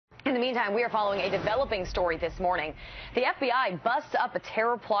In the meantime, we are following a developing story this morning. The FBI busts up a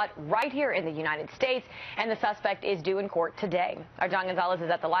terror plot right here in the United States, and the suspect is due in court today. Our John Gonzalez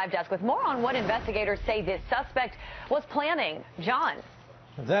is at the live desk with more on what investigators say this suspect was planning. John.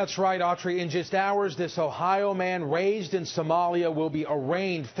 That's right, Autrey. In just hours, this Ohio man raised in Somalia will be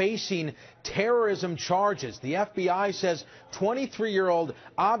arraigned, facing terrorism charges. The FBI says 23-year-old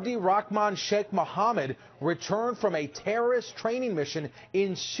Abdi Rahman Sheikh Mohammed returned from a terrorist training mission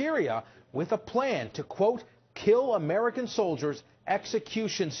in Syria with a plan to, quote, kill American soldiers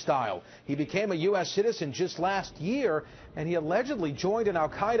execution style. He became a U.S. citizen just last year, and he allegedly joined an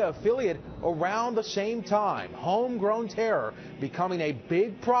al-Qaeda affiliate around the same time. Homegrown terror becoming a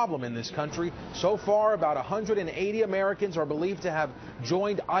big problem in this country. So far, about 180 Americans are believed to have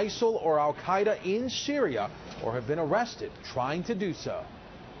joined ISIL or al-Qaeda in Syria or have been arrested trying to do so.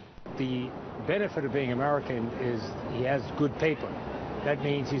 The benefit of being American is he has good paper. That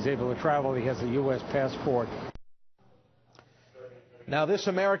means he's able to travel. He has a U.S. passport. Now, this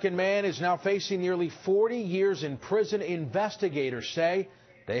American man is now facing nearly 40 years in prison. Investigators say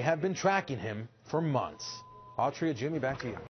they have been tracking him for months. Autria, Jimmy, back to you.